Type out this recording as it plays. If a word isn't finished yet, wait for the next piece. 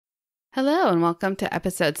Hello and welcome to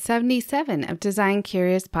episode 77 of Design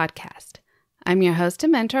Curious Podcast. I'm your host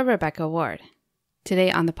and mentor, Rebecca Ward.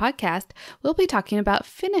 Today on the podcast, we'll be talking about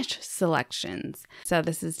finish selections. So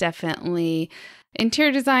this is definitely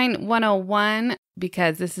interior design 101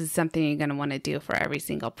 because this is something you're going to want to do for every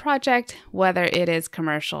single project, whether it is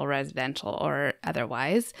commercial, residential, or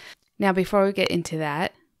otherwise. Now, before we get into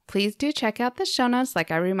that, please do check out the show notes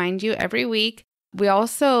like I remind you every week. We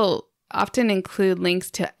also often include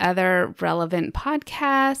links to other relevant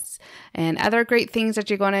podcasts and other great things that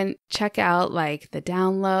you're going to check out, like the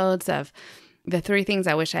downloads of the 3 things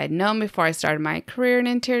I wish I had known before I started my career in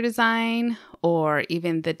interior design, or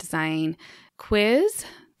even the design quiz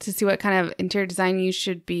to see what kind of interior design you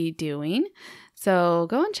should be doing. So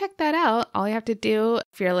go and check that out. All you have to do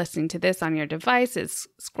if you're listening to this on your device is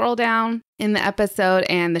scroll down in the episode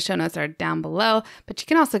and the show notes are down below. But you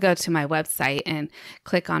can also go to my website and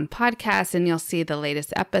click on podcasts and you'll see the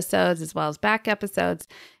latest episodes as well as back episodes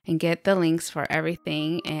and get the links for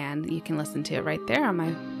everything. And you can listen to it right there on my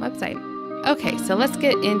website. Okay, so let's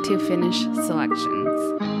get into finish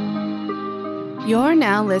selections. You're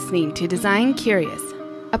now listening to Design Curious,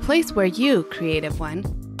 a place where you, creative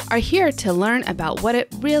one, are here to learn about what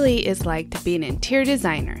it really is like to be an interior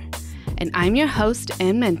designer. And I'm your host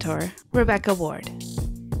and mentor, Rebecca Ward.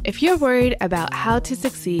 If you're worried about how to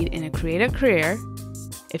succeed in a creative career,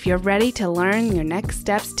 if you're ready to learn your next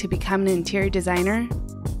steps to become an interior designer,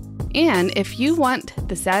 and if you want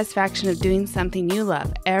the satisfaction of doing something you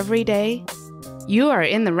love every day, you are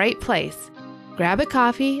in the right place. Grab a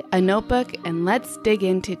coffee, a notebook, and let's dig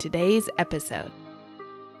into today's episode.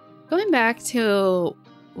 Going back to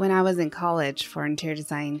when I was in college for interior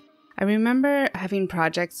design, I remember having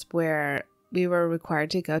projects where we were required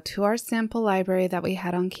to go to our sample library that we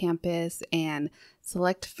had on campus and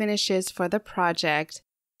select finishes for the project.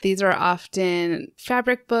 These are often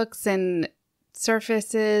fabric books and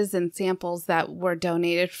surfaces and samples that were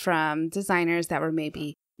donated from designers that were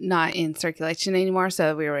maybe not in circulation anymore,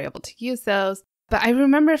 so we were able to use those. But I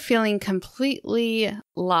remember feeling completely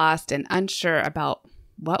lost and unsure about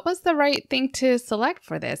what was the right thing to select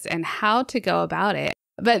for this and how to go about it.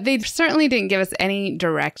 But they certainly didn't give us any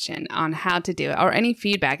direction on how to do it or any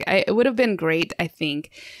feedback. It would have been great, I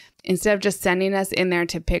think, instead of just sending us in there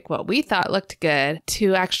to pick what we thought looked good,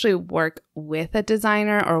 to actually work with a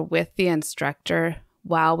designer or with the instructor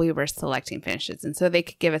while we were selecting finishes. And so they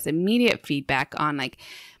could give us immediate feedback on like,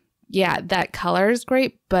 yeah, that color is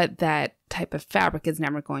great, but that type of fabric is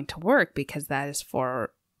never going to work because that is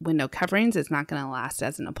for window coverings. It's not going to last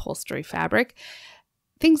as an upholstery fabric,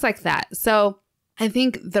 things like that. So I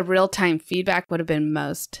think the real-time feedback would have been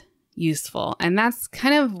most useful. And that's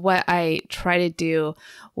kind of what I try to do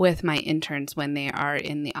with my interns when they are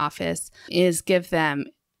in the office, is give them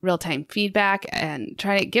real-time feedback and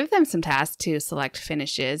try to give them some tasks to select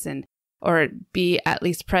finishes and or be at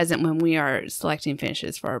least present when we are selecting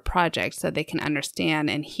finishes for a project so they can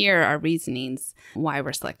understand and hear our reasonings, why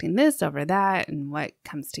we're selecting this over that and what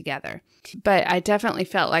comes together. But I definitely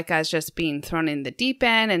felt like I was just being thrown in the deep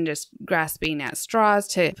end and just grasping at straws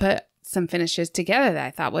to put some finishes together that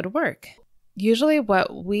I thought would work. Usually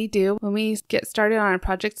what we do when we get started on a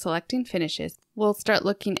project selecting finishes, we'll start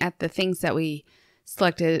looking at the things that we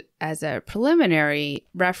selected as a preliminary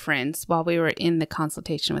reference while we were in the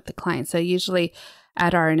consultation with the client. So usually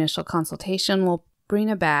at our initial consultation, we'll bring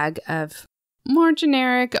a bag of more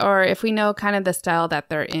generic, or if we know kind of the style that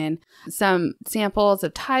they're in, some samples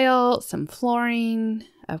of tile, some flooring.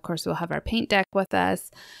 Of course, we'll have our paint deck with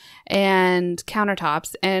us and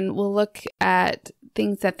countertops, and we'll look at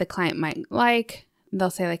things that the client might like. They'll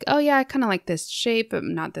say like, oh yeah, I kind of like this shape, but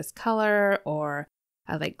not this color, or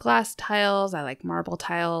I like glass tiles, I like marble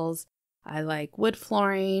tiles, I like wood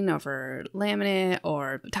flooring over laminate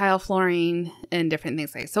or tile flooring and different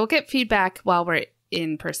things like that. So we'll get feedback while we're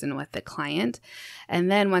in person with the client.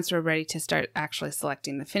 And then once we're ready to start actually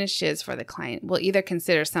selecting the finishes for the client, we'll either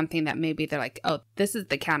consider something that maybe they're like, oh, this is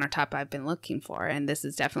the countertop I've been looking for, and this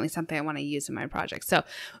is definitely something I want to use in my project. So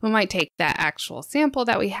we might take that actual sample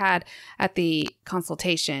that we had at the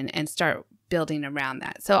consultation and start building around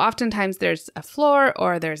that. So oftentimes there's a floor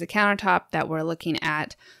or there's a countertop that we're looking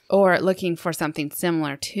at or looking for something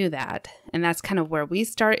similar to that. And that's kind of where we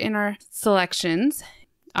start in our selections.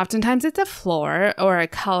 Oftentimes it's a floor or a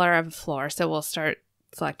color of a floor. So we'll start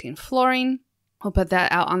selecting flooring. We'll put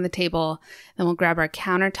that out on the table. Then we'll grab our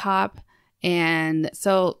countertop. And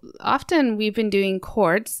so often we've been doing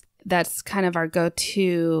quartz. That's kind of our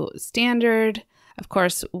go-to standard. Of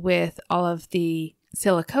course, with all of the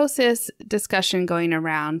silicosis discussion going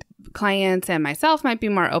around, clients and myself might be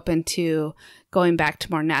more open to going back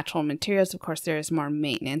to more natural materials. Of course, there is more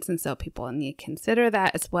maintenance, and so people need to consider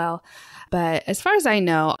that as well. But as far as I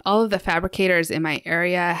know, all of the fabricators in my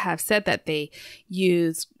area have said that they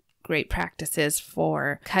use great practices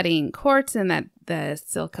for cutting quartz and that the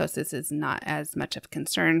silicosis is not as much of a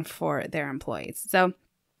concern for their employees. So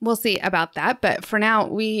we'll see about that. But for now,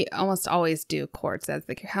 we almost always do quartz as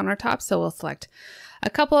the countertop. So we'll select a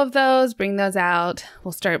couple of those, bring those out.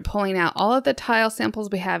 We'll start pulling out all of the tile samples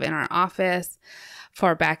we have in our office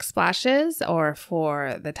for backsplashes or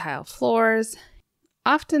for the tile floors.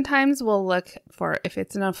 Oftentimes we'll look for, if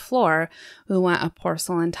it's in a floor, we want a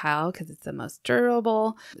porcelain tile because it's the most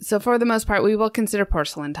durable. So for the most part, we will consider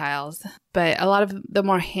porcelain tiles, but a lot of the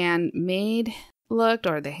more handmade looked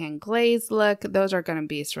or the hand glazed look, those are going to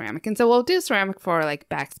be ceramic. And so we'll do ceramic for like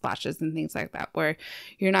backsplashes and things like that, where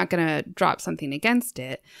you're not going to drop something against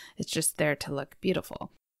it. It's just there to look beautiful.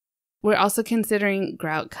 We're also considering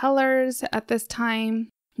grout colors at this time.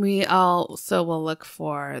 We also will look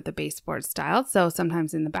for the baseboard style. So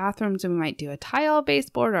sometimes in the bathrooms, we might do a tile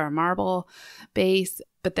baseboard or a marble base,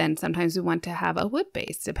 but then sometimes we want to have a wood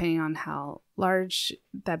base, depending on how large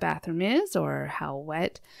that bathroom is or how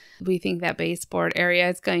wet we think that baseboard area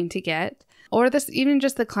is going to get. Or this, even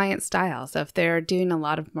just the client style. So if they're doing a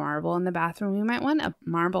lot of marble in the bathroom, we might want a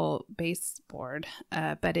marble baseboard,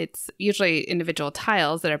 but it's usually individual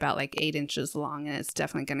tiles that are about like 8 inches long, and it's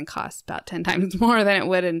definitely going to cost about 10 times more than it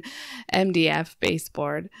would an MDF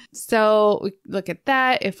baseboard. So we look at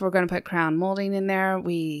that. If we're going to put crown molding in there,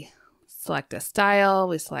 we select a style,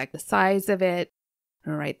 we select the size of it,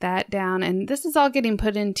 we'll write that down. And this is all getting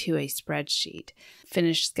put into a spreadsheet,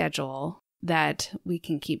 finish schedule that we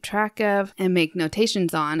can keep track of and make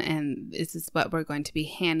notations on. And this is what we're going to be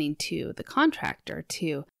handing to the contractor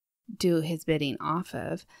to do his bidding off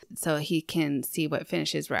of, so he can see what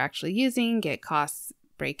finishes we're actually using, get costs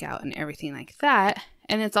breakout and everything like that.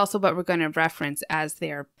 And it's also what we're going to reference as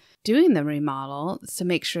they're doing the remodel to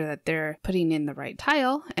make sure that they're putting in the right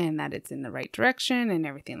tile and that it's in the right direction and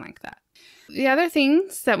everything like that. The other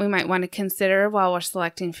things that we might want to consider while we're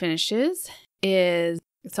selecting finishes is,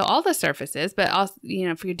 so all the surfaces, but also,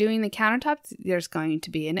 if you're doing the countertops, there's going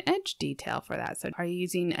to be an edge detail for that. So are you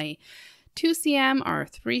using a 2cm or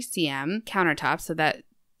 3cm countertop? So that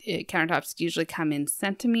countertops usually come in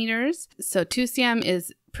centimeters. So 2cm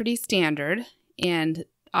is pretty standard, and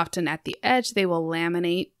often at the edge, they will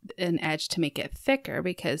laminate an edge to make it thicker,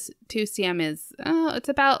 because 2cm is, it's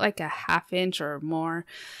about like a ½ inch or more.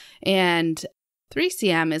 And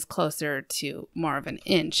 3cm is closer to more of an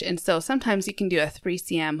inch. And so sometimes you can do a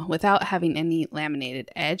 3cm without having any laminated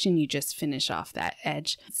edge, and you just finish off that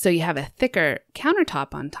edge. So you have a thicker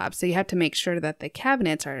countertop on top. So you have to make sure that the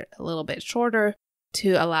cabinets are a little bit shorter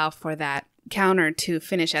to allow for that counter to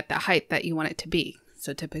finish at the height that you want it to be.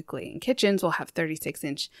 So typically in kitchens, we'll have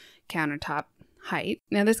 36-inch countertop height.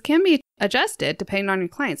 Now this can be adjusted depending on your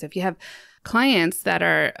clients. If you have clients that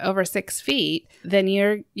are over 6 feet, then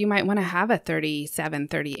you might want to have a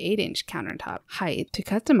 38-inch countertop height to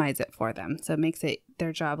customize it for them. So it makes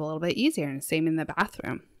their job a little bit easier, and same in the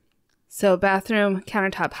bathroom. So bathroom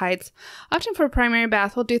countertop heights, often for primary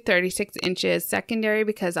bath, we'll do 36 inches. Secondary,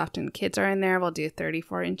 because often kids are in there, we'll do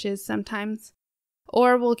 34 inches sometimes.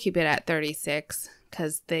 Or we'll keep it at 36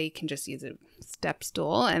 because they can just use a step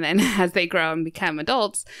stool. And then as they grow and become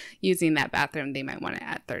adults using that bathroom, they might want to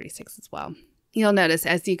add 36 as well. You'll notice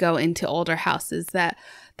as you go into older houses that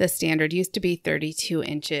the standard used to be 32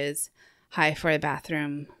 inches high for the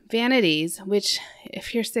bathroom vanities, which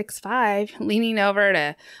if you're 6'5", leaning over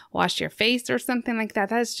to wash your face or something like that,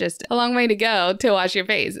 that's just a long way to go to wash your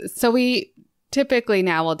face. So we typically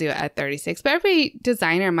now we'll do it at 36, but every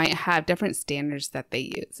designer might have different standards that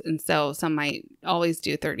they use. And so some might always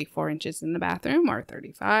do 34 inches in the bathroom or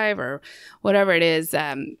 35 or whatever it is,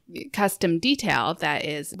 custom detail that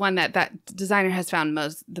is one that designer has found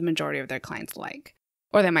the majority of their clients like.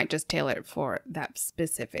 Or they might just tailor it for that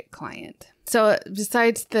specific client. So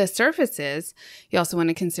besides the surfaces, you also want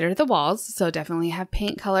to consider the walls. So definitely have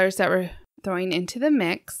paint colors that we're throwing into the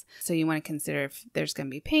mix. So you want to consider if there's going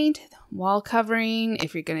to be paint, wall covering,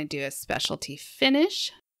 if you're going to do a specialty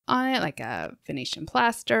finish on it, like a Venetian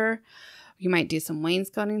plaster. You might do some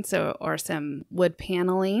wainscoting or some wood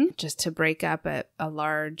paneling just to break up a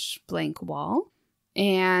large blank wall.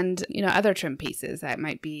 And, other trim pieces that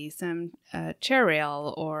might be some chair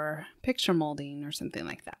rail or picture molding or something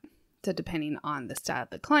like that. So depending on the style of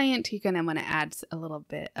the client, you're going to want to add a little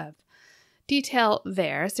bit of detail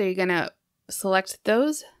there. So you're going to select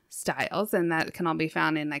those styles, and that can all be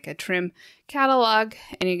found in like a trim catalog,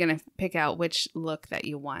 and you're going to pick out which look that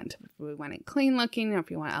you want. If we want it clean looking, or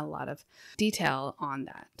if you want a lot of detail on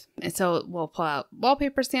that. And so we'll pull out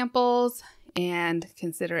wallpaper samples and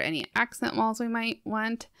consider any accent walls we might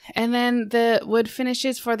want. And then the wood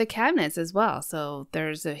finishes for the cabinets as well. So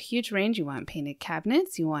there's a huge range. You want painted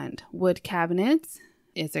cabinets, you want wood cabinets.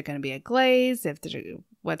 Is there going to be a glaze?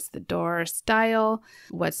 What's the door style?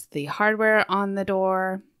 What's the hardware on the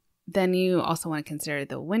door? Then you also want to consider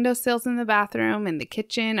the windowsills in the bathroom and the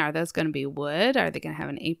kitchen. Are those going to be wood? Are they going to have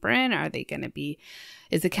an apron?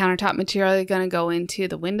 Is the countertop material going to go into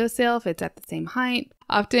the windowsill if it's at the same height?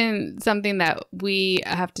 Often something that we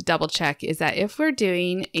have to double check is that if we're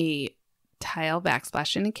doing a tile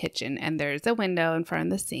backsplash in a kitchen and there's a window in front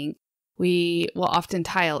of the sink, we will often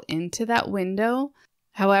tile into that window.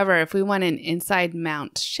 However, if we want an inside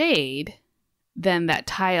mount shade, then that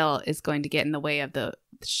tile is going to get in the way of the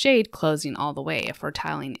shade closing all the way if we're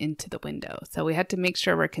tiling into the window. So we have to make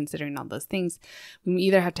sure we're considering all those things. We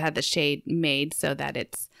either have to have the shade made so that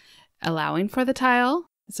it's allowing for the tile,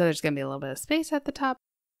 so there's going to be a little bit of space at the top,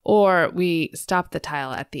 or we stop the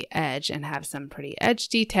tile at the edge and have some pretty edge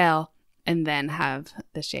detail and then have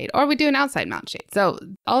the shade, or we do an outside mount shade. So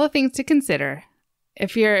all the things to consider.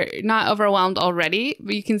 If you're not overwhelmed already,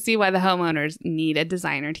 you can see why the homeowners need a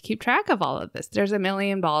designer to keep track of all of this. There's a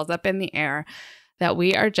million balls up in the air that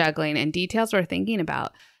we are juggling and details we're thinking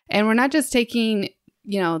about. And we're not just taking,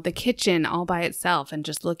 the kitchen all by itself and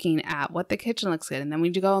just looking at what the kitchen looks good. And then we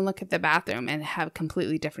go and look at the bathroom and have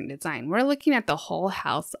completely different design. We're looking at the whole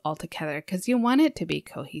house altogether because you want it to be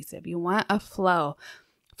cohesive. You want a flow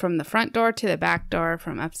from the front door to the back door,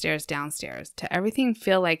 from upstairs, downstairs, to everything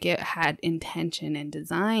feel like it had intention and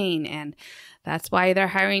design. And that's why they're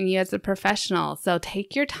hiring you as a professional. So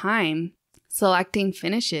take your time selecting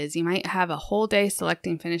finishes. You might have a whole day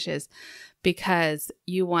selecting finishes because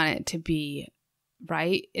you want it to be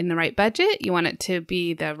right in the right budget. You want it to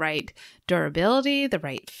be the right durability, the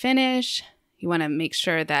right finish. You want to make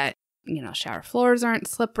sure that, shower floors aren't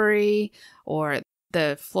slippery, or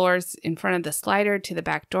the floors in front of the slider to the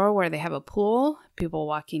back door where they have a pool, people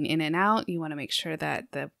walking in and out. You want to make sure that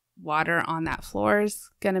the water on that floor is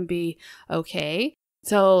going to be okay.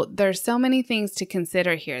 So there's so many things to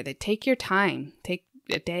consider here. That take your time, take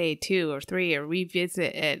a day, 2 or 3, or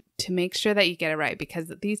revisit it to make sure that you get it right,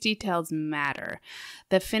 because these details matter.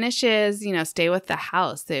 The finishes, stay with the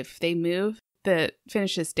house. If they move, the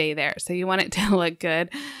finishes stay there. So you want it to look good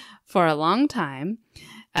for a long time,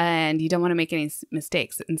 and you don't want to make any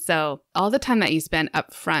mistakes. And so all the time that you spend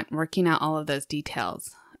up front working out all of those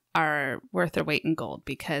details are worth their weight in gold,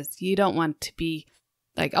 because you don't want to be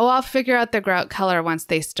like, oh, I'll figure out the grout color once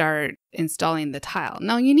they start installing the tile.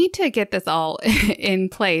 No, you need to get this all in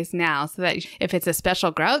place now, so that if it's a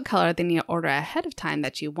special grout color, then you order ahead of time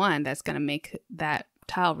that you want, that's going to make that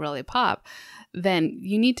tile really pop. Then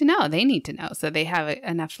you need to know, they need to know, so they have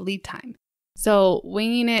enough lead time. So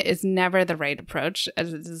winging it is never the right approach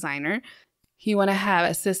as a designer. You want to have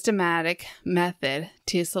a systematic method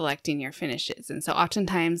to selecting your finishes. And so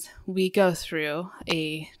oftentimes we go through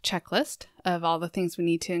a checklist of all the things we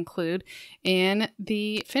need to include in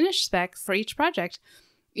the finish specs for each project.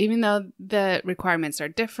 Even though the requirements are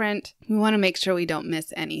different, we want to make sure we don't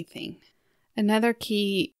miss anything. Another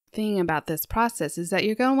key thing about this process is that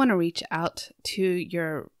you're going to want to reach out to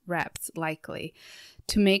your reps, likely,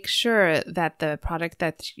 to make sure that the product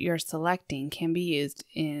that you're selecting can be used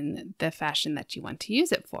in the fashion that you want to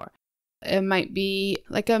use it for. It might be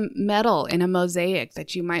like a metal in a mosaic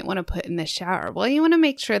that you might want to put in the shower. Well, you want to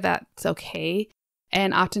make sure that's okay.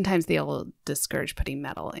 And oftentimes they'll discourage putting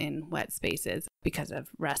metal in wet spaces because of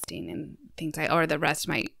rusting and things like, or the rust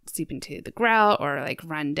might seep into the grout or like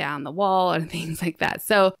run down the wall or things like that.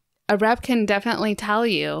 So a rep can definitely tell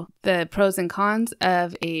you the pros and cons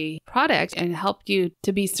of a product and help you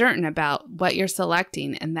to be certain about what you're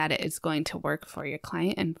selecting and that it is going to work for your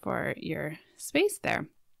client and for your space there.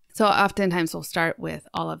 So oftentimes we'll start with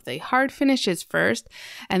all of the hard finishes first,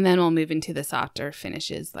 and then we'll move into the softer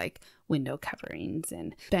finishes like window coverings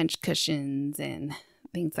and bench cushions and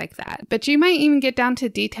things like that. But you might even get down to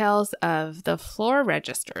details of the floor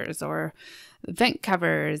registers or vent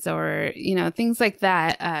covers or, things like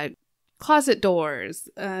that, closet doors,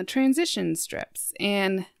 transition strips,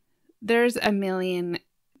 and there's a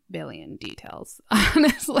billion details.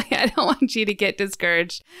 Honestly, I don't want you to get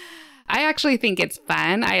discouraged. I actually think it's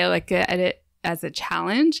fun. I like it as a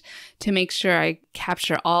challenge to make sure I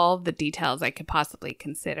capture all the details I could possibly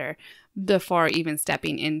consider before even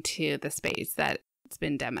stepping into the space that's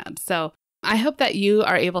been demoed. So I hope that you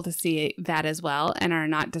are able to see that as well and are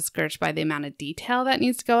not discouraged by the amount of detail that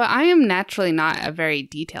needs to go. I am naturally not a very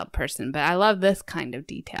detailed person, but I love this kind of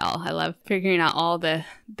detail. I love figuring out all the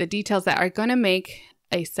details that are going to make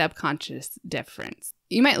a subconscious difference.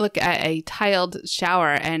 You might look at a tiled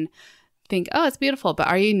shower and think, oh, it's beautiful, but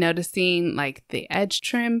are you noticing like the edge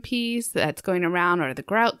trim piece that's going around or the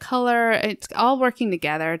grout color? It's all working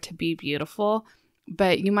together to be beautiful.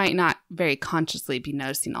 But you might not very consciously be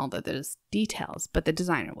noticing all of those details, but the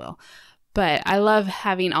designer will. But I love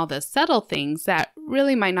having all the subtle things that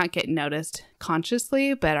really might not get noticed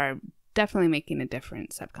consciously, but are definitely making a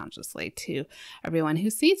difference subconsciously to everyone who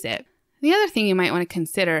sees it. The other thing you might want to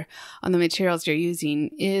consider on the materials you're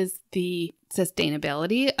using is the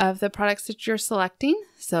sustainability of the products that you're selecting.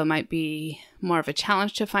 So it might be more of a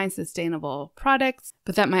challenge to find sustainable products,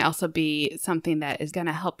 but that might also be something that is going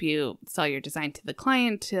to help you sell your design to the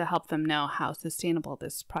client to help them know how sustainable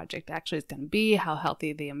this project actually is going to be, how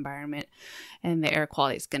healthy the environment and the air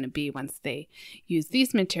quality is going to be once they use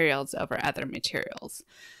these materials over other materials.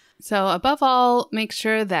 So above all, make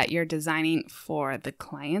sure that you're designing for the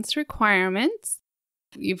client's requirements.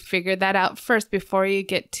 You figured that out first before you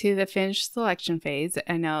get to the finished selection phase.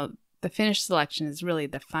 I know the finished selection is really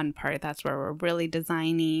the fun part. That's where we're really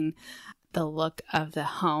designing the look of the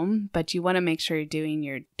home, but you want to make sure you're doing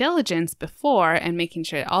your diligence before and making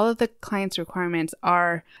sure all of the client's requirements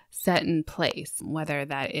are set in place, whether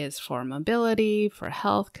that is for mobility, for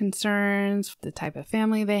health concerns, the type of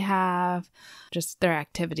family they have, just their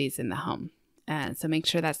activities in the home. So make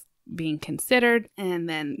sure that's being considered, and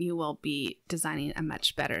then you will be designing a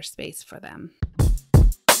much better space for them.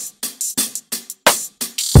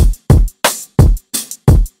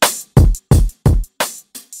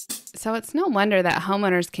 So it's no wonder that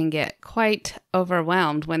homeowners can get quite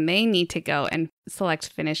overwhelmed when they need to go and select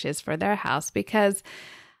finishes for their house, because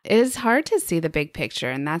it is hard to see the big picture,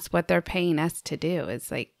 and that's what they're paying us to do. It's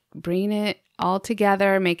like bring it all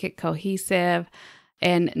together, make it cohesive,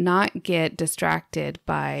 and not get distracted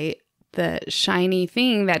by the shiny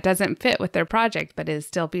thing that doesn't fit with their project but is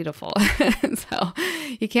still beautiful. So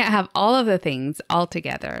you can't have all of the things all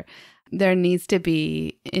together. There needs to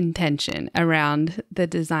be intention around the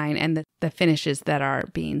design and the finishes that are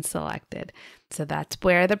being selected. So that's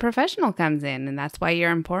where the professional comes in, and that's why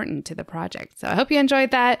you're important to the project. So I hope you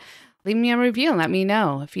enjoyed that. Leave me a review and let me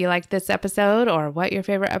know if you liked this episode or what your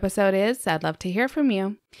favorite episode is. I'd love to hear from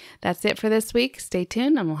you. That's it for this week. Stay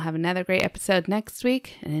tuned and we'll have another great episode next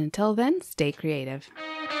week. And until then, stay creative.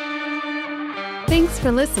 Thanks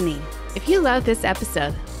for listening. If you love this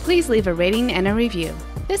episode, please leave a rating and a review.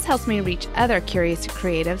 This helps me reach other curious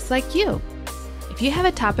creatives like you. If you have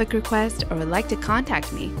a topic request or would like to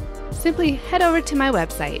contact me, simply head over to my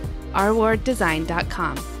website,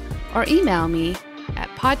 rwarddesign.com, or email me at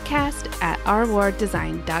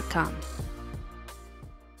podcast@rwarddesign.com.